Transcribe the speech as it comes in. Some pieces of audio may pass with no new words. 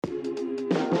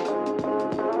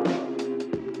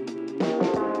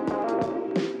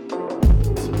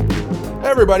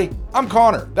everybody, I'm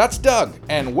Connor, that's Doug,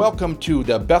 and welcome to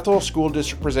the Bethel School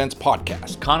District Presents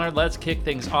podcast. Connor, let's kick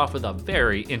things off with a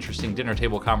very interesting dinner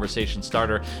table conversation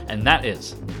starter, and that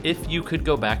is, if you could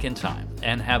go back in time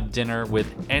and have dinner with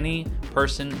any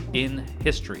person in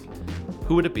history,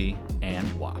 who would it be and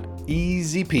why?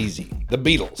 Easy peasy, the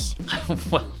Beatles.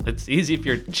 Well, it's easy if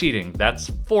you're cheating.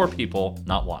 That's 4 people,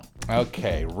 not 1.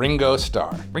 Okay, Ringo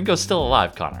Starr. Ringo's still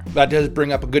alive, Connor. That does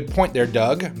bring up a good point there,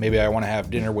 Doug. Maybe I want to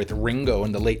have dinner with Ringo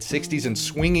in the late 60s in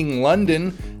swinging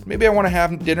London. Maybe I want to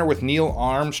have dinner with Neil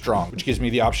Armstrong, which gives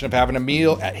me the option of having a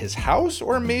meal at his house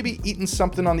or maybe eating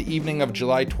something on the evening of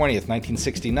July 20th,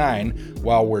 1969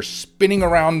 while we're spinning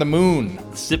around the moon.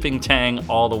 Sipping Tang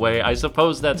all the way. I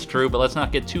suppose that's true, but let's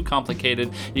not get too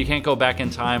complicated. You can't go back in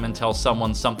time and tell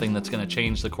someone something that's going to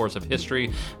change the course of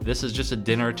history. This is just a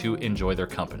dinner to enjoy their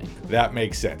company. That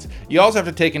makes sense. You also have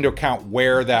to take into account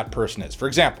where that person is. For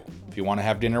example, if you want to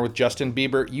have dinner with Justin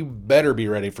Bieber, you better be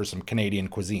ready for some Canadian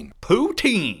cuisine.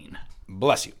 Poutine!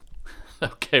 Bless you.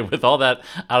 Okay, with all that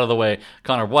out of the way,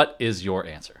 Connor, what is your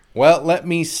answer? Well, let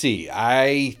me see.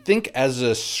 I think as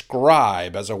a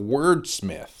scribe, as a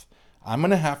wordsmith, I'm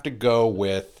going to have to go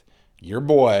with your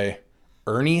boy,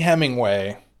 Ernie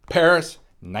Hemingway, Paris,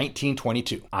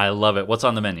 1922. I love it. What's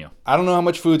on the menu? I don't know how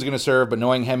much food's going to serve, but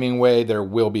knowing Hemingway, there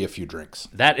will be a few drinks.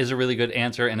 That is a really good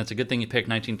answer, and it's a good thing you picked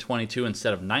 1922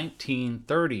 instead of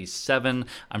 1937.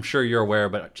 I'm sure you're aware,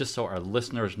 but just so our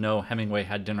listeners know, Hemingway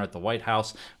had dinner at the White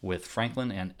House with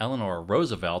Franklin and Eleanor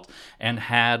Roosevelt and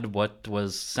had what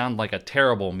sounded like a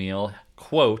terrible meal.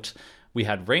 Quote, "We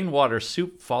had rainwater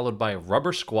soup followed by a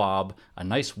rubber squab, a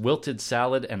nice wilted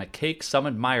salad, and a cake some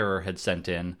admirer had sent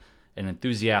in. An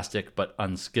enthusiastic but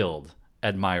unskilled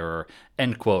admirer,"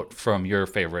 end quote, from your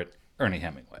favorite Ernie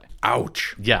Hemingway.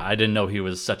 Ouch. Yeah, I didn't know he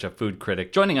was such a food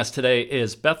critic. Joining us today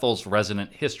is Bethel's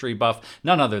resident history buff,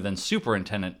 none other than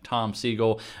Superintendent Tom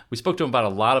Seigel. We spoke to him about a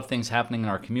lot of things happening in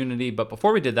our community, but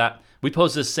before we did that, we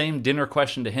posed this same dinner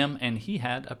question to him, and he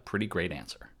had a pretty great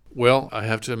answer. Well, I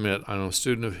have to admit, I'm a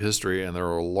student of history, and there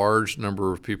are a large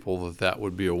number of people that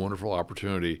would be a wonderful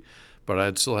opportunity. But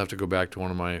I'd still have to go back to one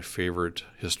of my favorite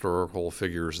historical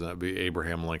figures, and that would be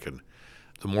Abraham Lincoln.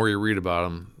 The more you read about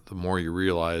him, the more you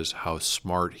realize how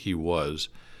smart he was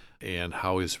and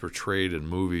how he's portrayed in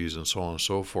movies and so on and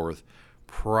so forth.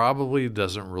 Probably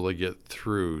doesn't really get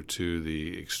through to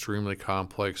the extremely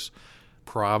complex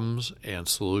problems and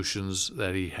solutions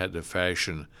that he had to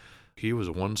fashion. He was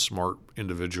one smart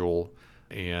individual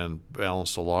and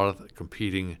balanced a lot of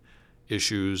competing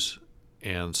issues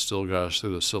and still got us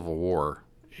through the Civil War,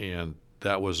 and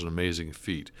that was an amazing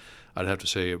feat. I'd have to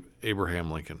say Abraham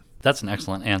Lincoln. That's an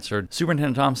excellent answer.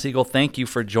 Superintendent Tom Seigel, thank you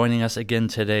for joining us again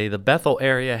today. The Bethel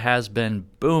area has been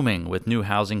booming with new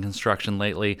housing construction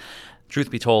lately. Truth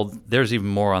be told, there's even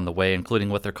more on the way, including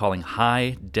what they're calling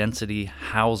high-density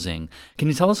housing. Can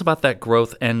you tell us about that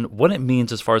growth and what it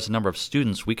means as far as the number of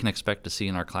students we can expect to see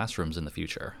in our classrooms in the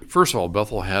future? First of all,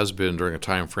 Bethel has been, during a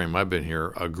time frame I've been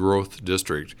here, a growth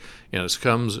district, and it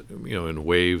comes in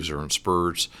waves or in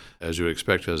spurts, as you would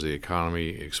expect as the economy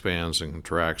expands and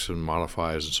contracts and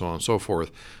modifies and so on and so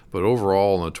forth. But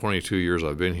overall, in the 22 years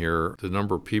I've been here, the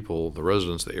number of people, the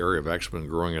residents of the area, have actually been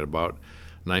growing at about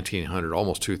 1,900,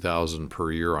 almost 2,000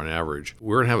 per year on average.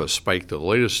 We're going to have a spike. The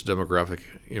latest demographic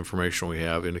information we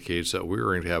have indicates that we're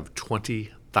going to have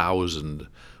 20,000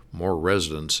 more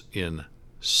residents in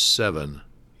 7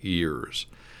 years.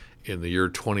 In the year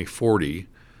 2040,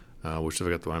 which if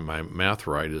I got my math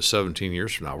right, is 17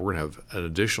 years from now, we're going to have an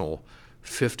additional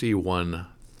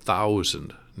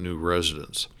 51,000 new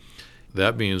residents.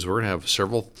 That means we're going to have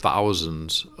several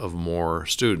thousands of more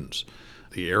students.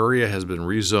 The area has been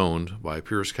rezoned by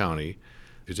Pierce County.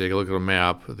 If you take a look at a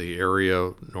map, the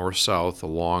area north-south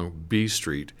along B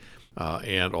Street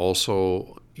and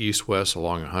also east-west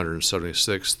along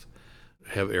 176th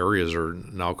have areas that are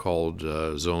now called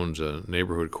zoned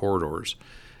neighborhood corridors.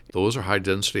 Those are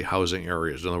high-density housing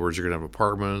areas. In other words, you're going to have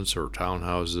apartments or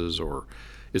townhouses, or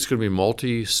it's going to be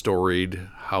multi-storied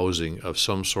housing of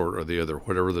some sort or the other,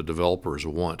 whatever the developers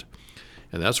want.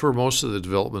 And that's where most of the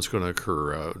development's going to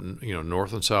occur,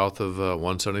 north and south of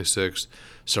 176,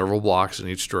 several blocks in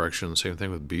each direction. Same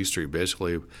thing with B Street,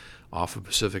 basically off of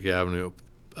Pacific Avenue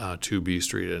to B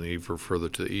Street and even further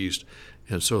to the east.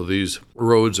 And so these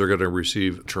roads are going to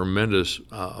receive tremendous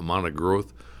amount of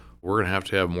growth. We're going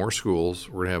to have more schools.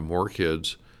 We're going to have more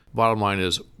kids. Bottom line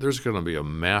is there's going to be a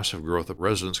massive growth of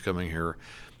residents coming here.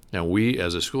 And we,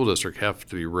 as a school district, have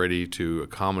to be ready to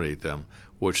accommodate them,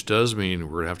 which does mean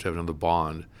we're going to have another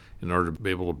bond in order to be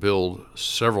able to build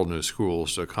several new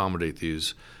schools to accommodate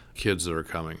these kids that are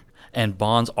coming. And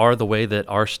bonds are the way that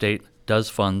our state does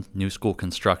fund new school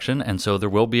construction, and so there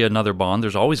will be another bond.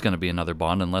 There's always going to be another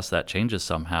bond unless that changes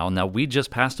somehow. Now, we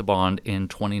just passed a bond in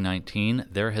 2019.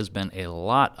 There has been a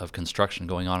lot of construction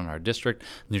going on in our district.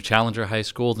 New Challenger High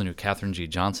School, the new Catherine G.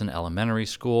 Johnson Elementary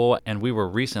School, and we were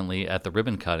recently at the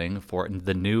ribbon cutting for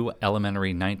the new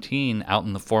Elementary 19 out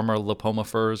in the former La Poma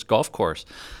Firs golf course.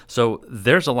 So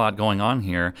there's a lot going on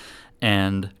here.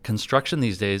 And construction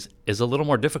these days is a little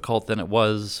more difficult than it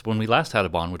was when we last had a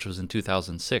bond, which was in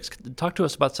 2006. Talk to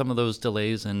us about some of those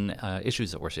delays and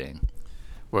issues that we're seeing.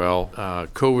 Well,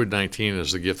 COVID-19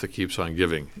 is the gift that keeps on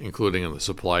giving, including in the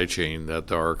supply chain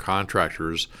that our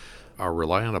contractors are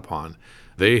reliant upon.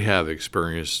 They have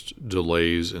experienced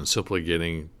delays in simply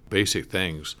getting basic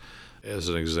things. As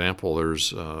an example,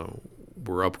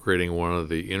 we're upgrading one of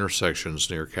the intersections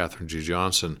near Catherine G.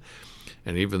 Johnson,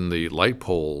 and even the light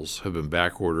poles have been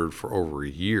back ordered for over a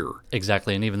year.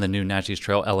 Exactly, and even the new Natchez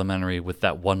Trail Elementary, with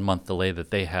that 1 month delay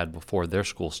that they had before their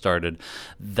school started,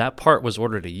 that part was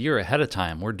ordered a year ahead of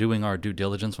time. We're doing our due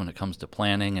diligence when it comes to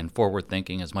planning and forward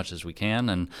thinking as much as we can,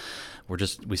 and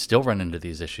we still run into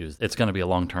these issues. It's going to be a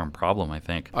long-term problem, I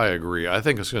think. I agree. I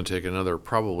think it's going to take another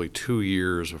probably 2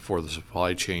 years before the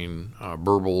supply chain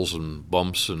burbles and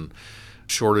bumps and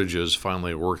shortages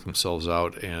finally work themselves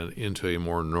out and into a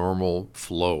more normal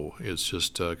flow. It's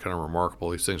just kind of remarkable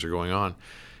these things are going on.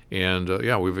 And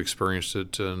we've experienced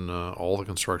it in all the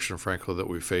construction, frankly, that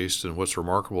we faced. And what's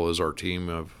remarkable is our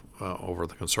team over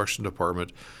the construction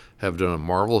department have done a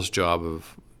marvelous job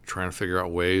of trying to figure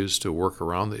out ways to work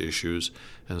around the issues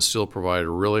and still provide a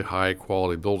really high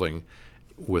quality building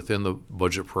within the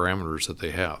budget parameters that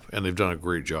they have, and they've done a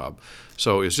great job.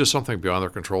 So it's just something beyond their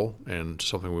control and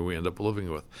something we end up living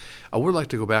with. I would like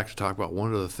to go back to talk about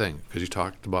one other thing, because you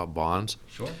talked about bonds.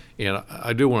 Sure. And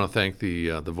I do want to thank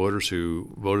the voters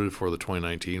who voted for the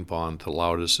 2019 bond that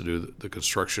allowed us to do the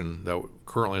construction that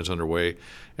currently is underway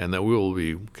and that we will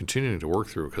be continuing to work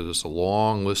through, because it's a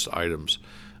long list of items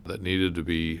that needed to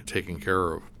be taken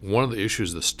care of. One of the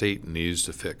issues the state needs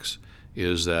to fix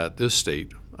is that this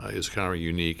state is kind of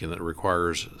unique in that it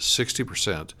requires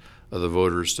 60% of the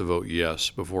voters to vote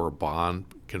yes before a bond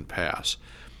can pass.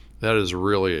 That is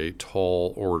really a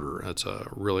tall order. That's a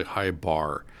really high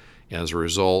bar. And as a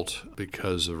result,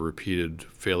 because of repeated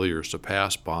failures to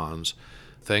pass bonds,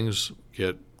 things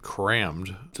get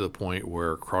crammed to the point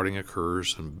where crowding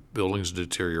occurs and buildings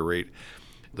deteriorate.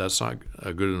 That's not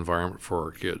a good environment for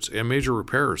our kids. And major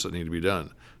repairs that need to be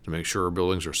done to make sure our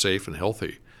buildings are safe and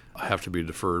healthy have to be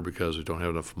deferred because we don't have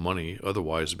enough money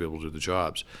otherwise to be able to do the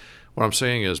jobs. What I'm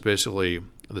saying is basically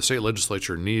the state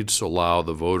legislature needs to allow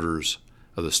the voters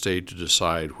of the state to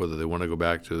decide whether they want to go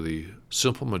back to the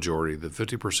simple majority, the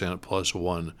 50% plus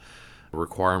one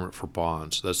requirement for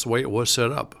bonds. That's the way it was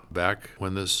set up back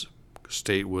when this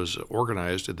state was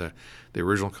organized in the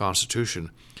original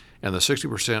Constitution. And the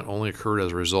 60% only occurred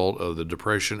as a result of the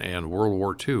Depression and World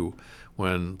War II,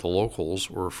 when the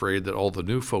locals were afraid that all the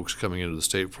new folks coming into the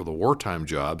state for the wartime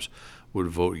jobs would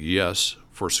vote yes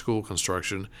for school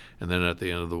construction, and then at the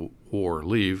end of the war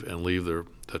leave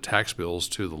the tax bills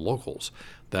to the locals.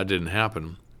 That didn't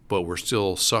happen, but we're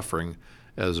still suffering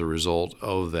as a result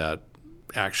of that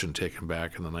action taken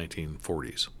back in the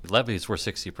 1940s. Levies were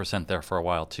 60% there for a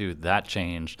while too. That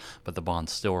changed, but the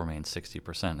bonds still remain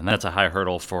 60%. And that's a high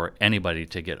hurdle for anybody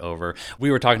to get over.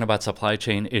 We were talking about supply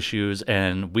chain issues,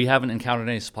 and we haven't encountered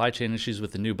any supply chain issues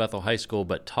with the new Bethel High School,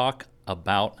 but talk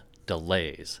about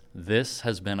delays. This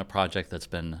has been a project that's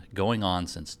been going on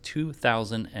since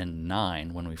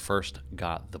 2009 when we first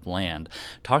got the land.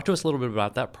 Talk to us a little bit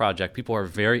about that project. People are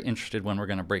very interested when we're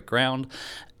going to break ground.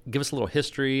 Give us a little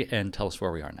history and tell us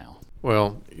where we are now.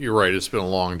 Well, you're right. It's been a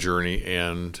long journey,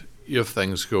 and if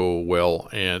things go well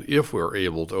and if we're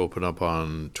able to open up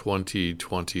on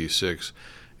 2026,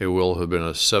 it will have been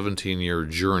a 17-year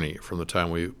journey from the time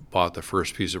we bought the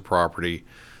first piece of property.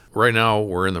 Right now,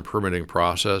 we're in the permitting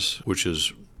process, which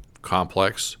is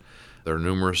complex. There are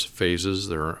numerous phases.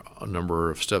 There are a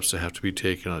number of steps that have to be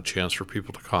taken, a chance for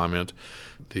people to comment.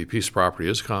 The piece of property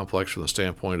is complex from the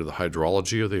standpoint of the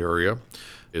hydrology of the area.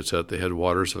 It's at the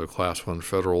headwaters of a Class 1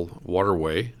 federal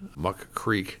waterway, Muck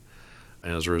Creek,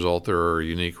 and as a result, there are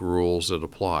unique rules that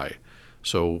apply.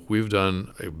 So we've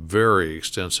done a very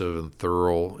extensive and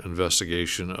thorough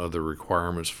investigation of the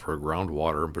requirements for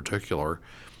groundwater in particular,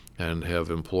 and have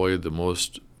employed the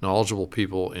most knowledgeable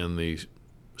people in the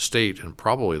state and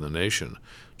probably in the nation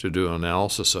to do an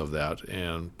analysis of that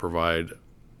and provide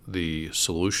the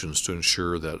solutions to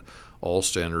ensure that all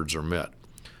standards are met.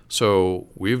 So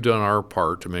we've done our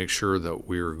part to make sure that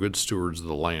we are good stewards of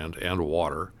the land and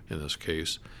water in this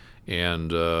case, and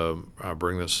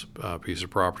bring this piece of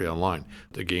property online.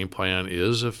 The game plan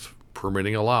is, if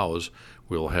permitting allows,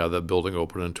 we'll have that building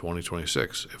open in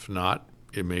 2026. If not,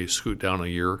 it may scoot down a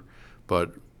year,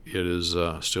 but it is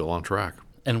still on track.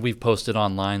 And we've posted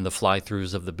online the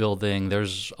fly-throughs of the building.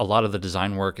 There's a lot of the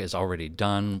design work is already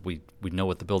done. We know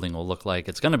what the building will look like.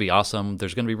 It's going to be awesome.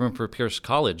 There's going to be room for Pierce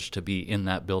College to be in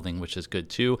that building, which is good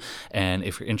too. And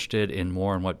if you're interested in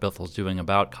more on what Bethel's doing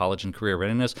about college and career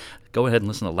readiness, go ahead and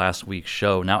listen to last week's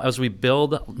show. Now, as we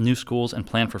build new schools and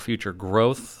plan for future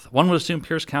growth, one would assume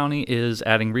Pierce County is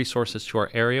adding resources to our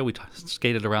area. We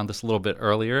skated around this a little bit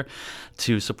earlier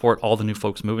to support all the new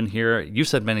folks moving here. You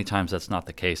said many times that's not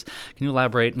the case. Can you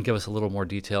elaborate and give us a little more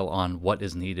detail on what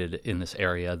is needed in this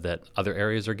area that other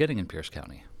areas are getting in Pierce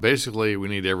County? Basically, we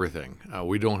need everything.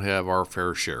 We don't have our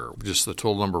fair share. Just the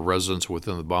total number of residents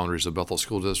within the boundaries of Bethel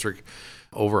School District,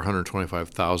 over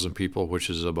 125,000 people, which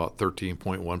is about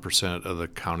 13.1% of the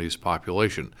county's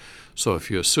population. So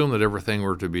if you assume that everything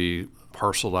were to be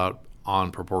parceled out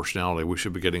on proportionality, we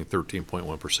should be getting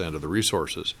 13.1% of the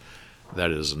resources. That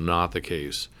is not the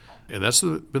case. And that's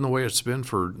been the way it's been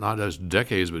for not as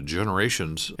decades, but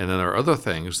generations. And then there are other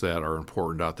things that are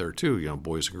important out there too.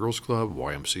 Boys and Girls Club,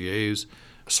 YMCAs,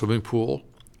 swimming pool.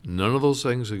 None of those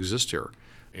things exist here.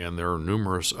 And there are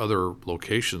numerous other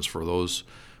locations for those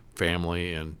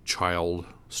family and child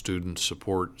student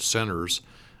support centers,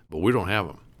 but we don't have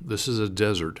them. This is a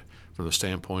desert from the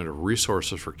standpoint of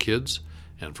resources for kids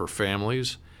and for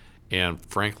families, and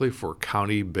frankly, for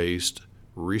county-based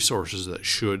resources that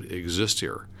should exist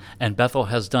here. And Bethel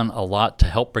has done a lot to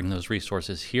help bring those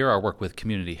resources here. Our work with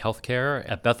community health care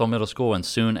at Bethel Middle School and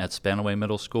soon at Spanaway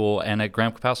Middle School and at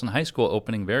Graham Kapowsin High School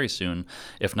opening very soon,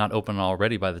 if not open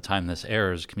already by the time this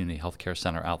airs, community health care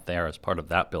center out there as part of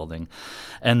that building.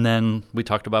 And then we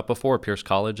talked about before, Pierce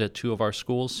College at 2 of our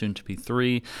schools, soon to be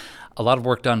 3. A lot of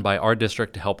work done by our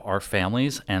district to help our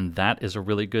families, and that is a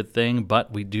really good thing,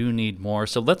 but we do need more.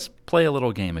 So let's play a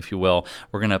little game, if you will.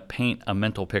 We're going to paint a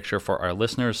mental picture for our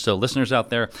listeners. So listeners out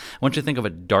there, I want you to think of a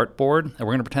dartboard, and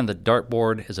we're going to pretend the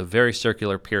dartboard is a very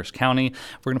circular Pierce County.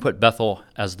 We're going to put Bethel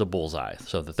as the bullseye.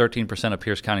 So the 13% of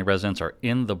Pierce County residents are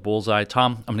in the bullseye.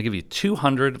 Tom, I'm going to give you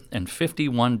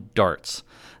 251 darts.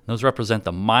 Those represent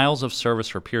the miles of service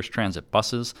for Pierce Transit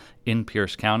buses in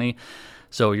Pierce County.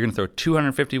 So you're going to throw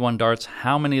 251 darts.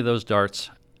 How many of those darts,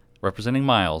 representing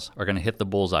miles, are going to hit the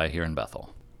bullseye here in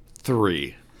Bethel?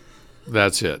 3.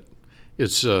 That's it.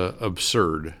 It's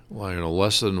absurd.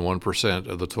 Less than 1%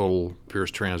 of the total Pierce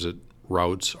Transit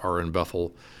routes are in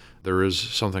Bethel. There is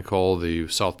something called the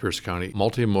South Pierce County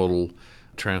Multimodal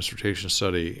Transportation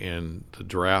Study, and the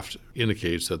draft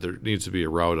indicates that there needs to be a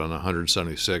route on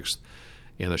 176th,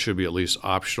 and that should be at least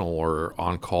optional or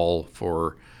on call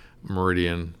for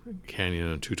Meridian, Canyon,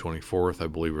 and 224th, I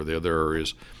believe, are the other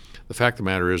areas. The fact of the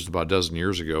matter is, about a dozen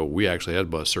years ago, we actually had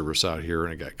bus service out here,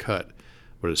 and it got cut.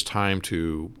 But it's time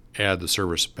to add the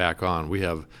service back on. We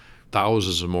have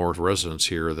thousands of more residents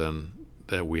here than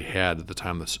that we had at the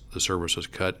time the service was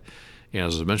cut. And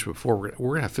as I mentioned before, we're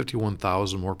going to have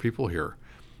 51,000 more people here.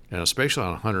 And especially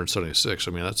on 176,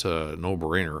 that's a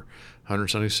no-brainer.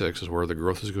 176 is where the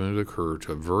growth is going to occur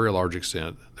to a very large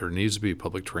extent. There needs to be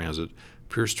public transit.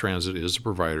 Pierce Transit is the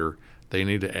provider. They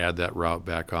need to add that route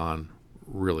back on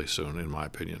really soon, in my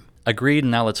opinion. Agreed.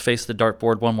 Now let's face the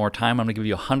dartboard one more time. I'm going to give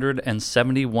you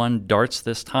 171 darts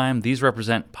this time. These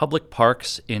represent public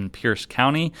parks in Pierce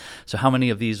County. So how many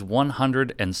of these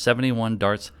 171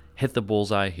 darts hit the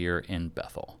bullseye here in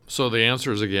Bethel? So the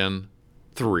answer is, again,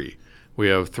 3. We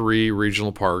have 3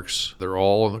 regional parks. They're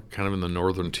all kind of in the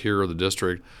northern tier of the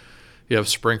district. You have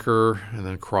Sprinker, and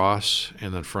then Cross,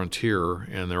 and then Frontier,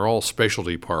 and they're all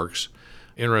specialty parks.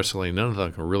 Interestingly, none of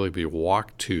them can really be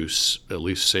walked to, at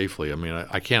least safely.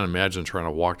 I can't imagine trying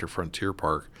to walk to Frontier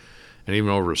Park, and even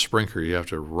over to Sprinker, you have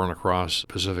to run across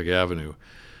Pacific Avenue.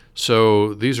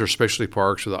 So these are specialty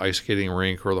parks with the ice skating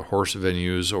rink or the horse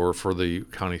venues or for the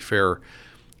county fair,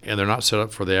 and they're not set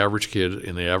up for the average kid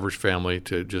in the average family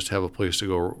to just have a place to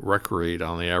go recreate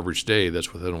on the average day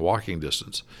that's within walking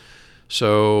distance.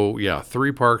 So,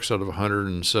 3 parks out of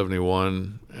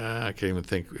 171. I can't even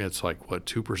think. It's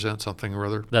 2% something or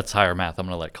other? That's higher math. I'm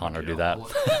going to let Conor do that.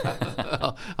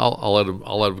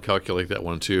 I'll let him calculate that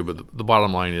one too. But the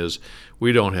bottom line is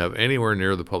we don't have anywhere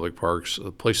near the public parks,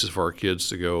 places for our kids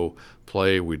to go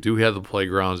play. We do have the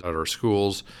playgrounds at our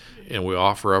schools, and we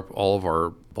offer up all of our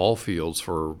ball fields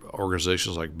for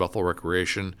organizations like Bethel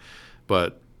Recreation.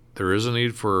 But there is a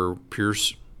need for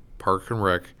Pierce Park and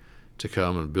Rec to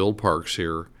come and build parks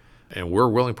here, and we're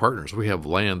willing partners. We have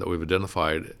land that we've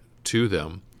identified to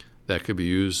them that could be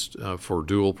used for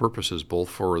dual purposes, both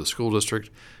for the school district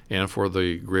and for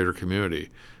the greater community.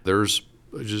 There's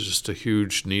just a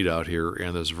huge need out here,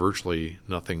 and there's virtually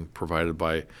nothing provided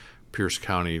by Pierce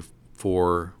County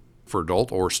for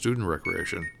adult or student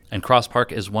recreation. And Cross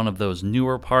Park is one of those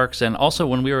newer parks. And also,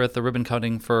 when we were at the ribbon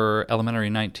cutting for Elementary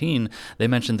 19, they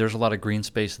mentioned there's a lot of green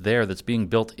space there that's being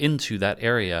built into that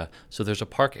area. So there's a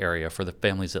park area for the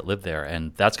families that live there.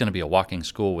 And that's going to be a walking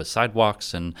school with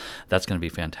sidewalks, and that's going to be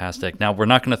fantastic. Now, we're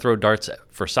not going to throw darts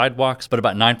for sidewalks, but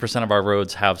about 9% of our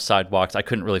roads have sidewalks. I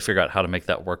couldn't really figure out how to make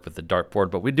that work with the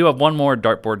dartboard, but we do have one more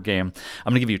dartboard game.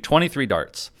 I'm going to give you 23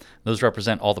 darts. Those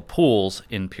represent all the pools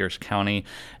in Pierce County,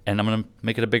 and I'm going to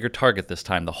make it a bigger target this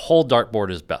time. The whole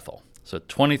dartboard is Bethel. So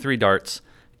 23 darts.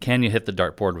 Can you hit the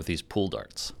dartboard with these pool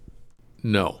darts?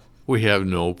 No. We have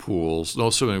no pools, no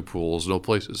swimming pools, no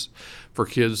places for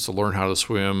kids to learn how to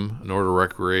swim, nor to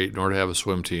recreate, nor to have a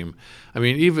swim team. I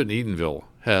mean, even Eatonville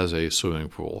has a swimming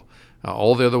pool.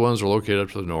 All the other ones are located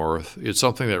up to the north. It's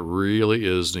something that really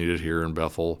is needed here in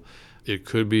Bethel. It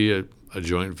could be a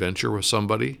joint venture with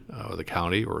somebody, the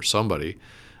county or somebody.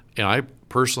 And I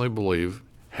personally believe,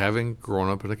 having grown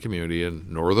up in a community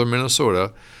in northern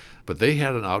Minnesota, but they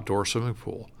had an outdoor swimming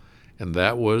pool. And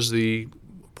that was the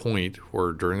point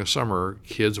where during the summer,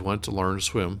 kids went to learn to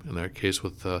swim, in that case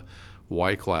with the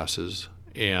Y classes.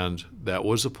 And that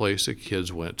was the place that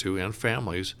kids went to, and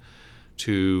families,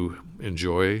 to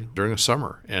enjoy during the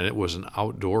summer. And it was an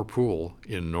outdoor pool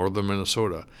in northern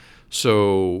Minnesota.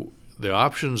 So the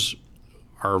options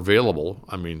are available.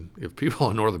 I mean, if people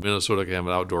in northern Minnesota can have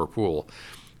an outdoor pool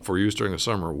for use during the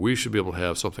summer, we should be able to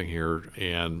have something here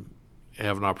and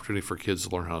have an opportunity for kids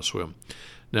to learn how to swim.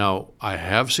 Now, I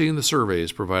have seen the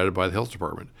surveys provided by the health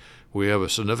department. We have a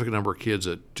significant number of kids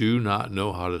that do not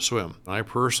know how to swim. I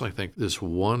personally think this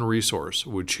one resource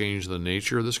would change the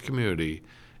nature of this community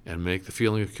and make the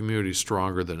feeling of community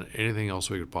stronger than anything else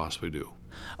we could possibly do.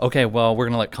 Okay, well, we're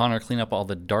going to let Conor clean up all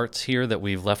the darts here that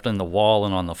we've left on the wall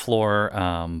and on the floor.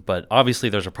 But obviously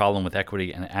there's a problem with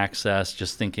equity and access.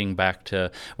 Just thinking back to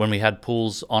when we had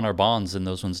pools on our bonds and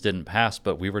those ones didn't pass,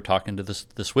 but we were talking to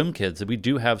the swim kids. We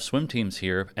do have swim teams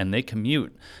here, and they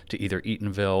commute to either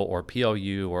Eatonville or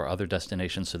PLU or other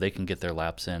destinations so they can get their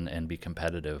laps in and be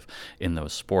competitive in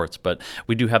those sports. But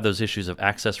we do have those issues of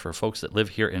access for folks that live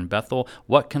here in Bethel.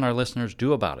 What can our listeners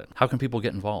do about it? How can people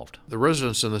get involved? The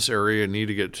residents in this area need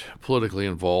to get politically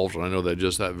involved, and I know that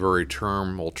just that very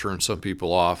term will turn some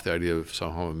people off, the idea of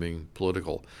somehow being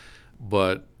political,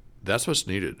 but that's what's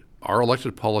needed. Our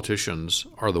elected politicians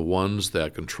are the ones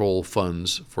that control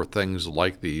funds for things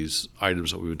like these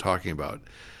items that we've been talking about.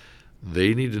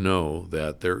 They need to know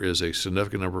that there is a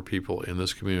significant number of people in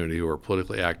this community who are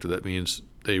politically active. That means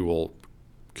they will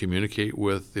communicate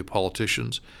with the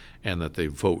politicians and that they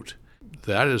vote.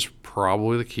 That is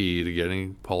probably the key to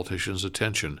getting politicians'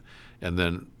 attention. And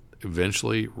then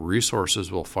eventually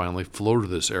resources will finally flow to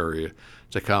this area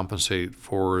to compensate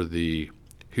for the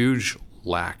huge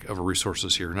lack of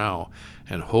resources here now,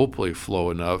 and hopefully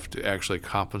flow enough to actually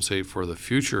compensate for the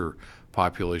future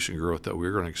population growth that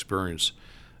we're going to experience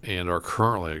and are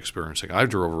currently experiencing. I had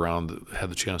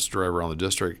the chance to drive around the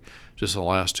district just in the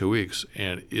last 2 weeks,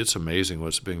 and it's amazing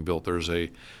what's being built. There's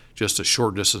just a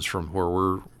short distance from where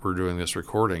we're doing this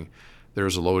recording.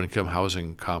 There's a low-income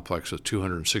housing complex with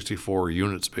 264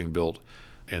 units being built,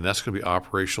 and that's going to be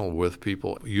operational with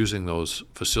people using those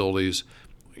facilities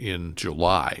in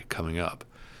July coming up.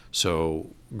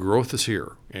 So growth is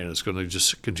here, and it's going to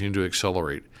just continue to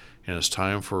accelerate. And it's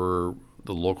time for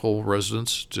the local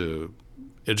residents to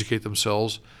educate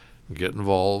themselves, get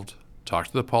involved, talk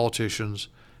to the politicians,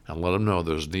 and let them know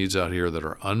there's needs out here that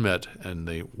are unmet,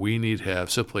 and we need to have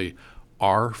simply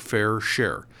our fair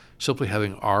share. Simply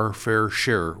having our fair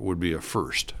share would be a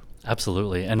first.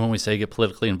 Absolutely. And when we say get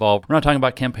politically involved, we're not talking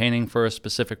about campaigning for a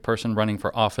specific person running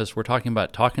for office. We're talking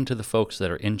about talking to the folks that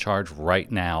are in charge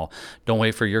right now. Don't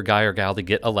wait for your guy or gal to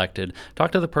get elected.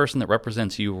 Talk to the person that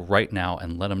represents you right now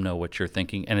and let them know what you're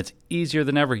thinking. And it's easier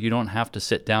than ever. You don't have to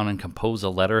sit down and compose a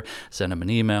letter, send them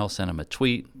an email, send them a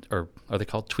tweet, or are they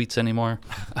called tweets anymore?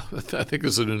 I think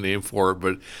there's a new name for it,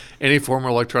 but any form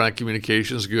of electronic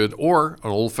communication is good, or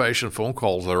an old-fashioned phone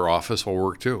call to their office will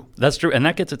work too. That's true, and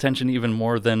that gets attention even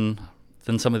more than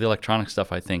some of the electronic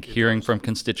stuff, I think. Hearing from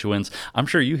constituents. I'm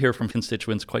sure you hear from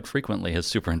constituents quite frequently as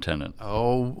superintendent.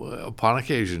 Oh, upon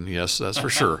occasion, yes, that's for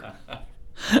sure.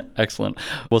 Excellent.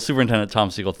 Well, Superintendent Tom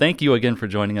Seigel, thank you again for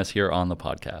joining us here on the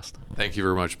podcast. Thank you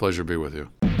very much. Pleasure to be with you.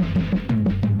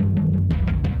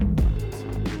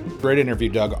 Great interview,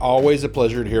 Doug. Always a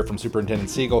pleasure to hear from Superintendent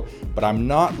Seigel, but I'm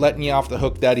not letting you off the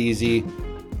hook that easy.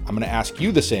 I'm going to ask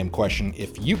you the same question.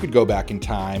 If you could go back in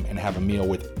time and have a meal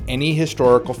with any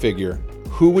historical figure,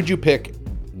 who would you pick,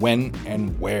 when,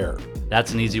 and where?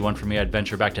 That's an easy one for me. I'd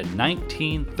venture back to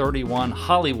 1931,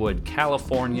 Hollywood,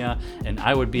 California, and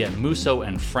I would be at Musso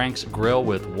and Frank's Grill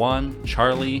with one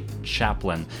Charlie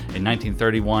Chaplin. In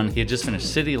 1931, he had just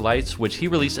finished City Lights, which he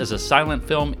released as a silent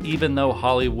film, even though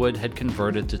Hollywood had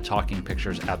converted to talking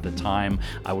pictures at the time.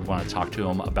 I would want to talk to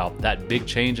him about that big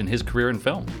change in his career in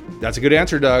film. That's a good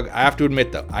answer, Doug. I have to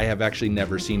admit, though, I have actually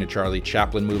never seen a Charlie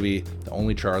Chaplin movie. The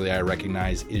only Charlie I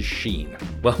recognize is Sheen.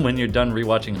 Well, when you're done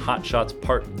rewatching Hot Shots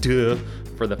Part 2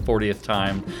 for the 40th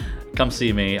time, come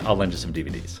see me. I'll lend you some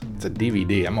DVDs. It's a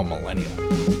DVD. I'm a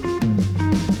millennial.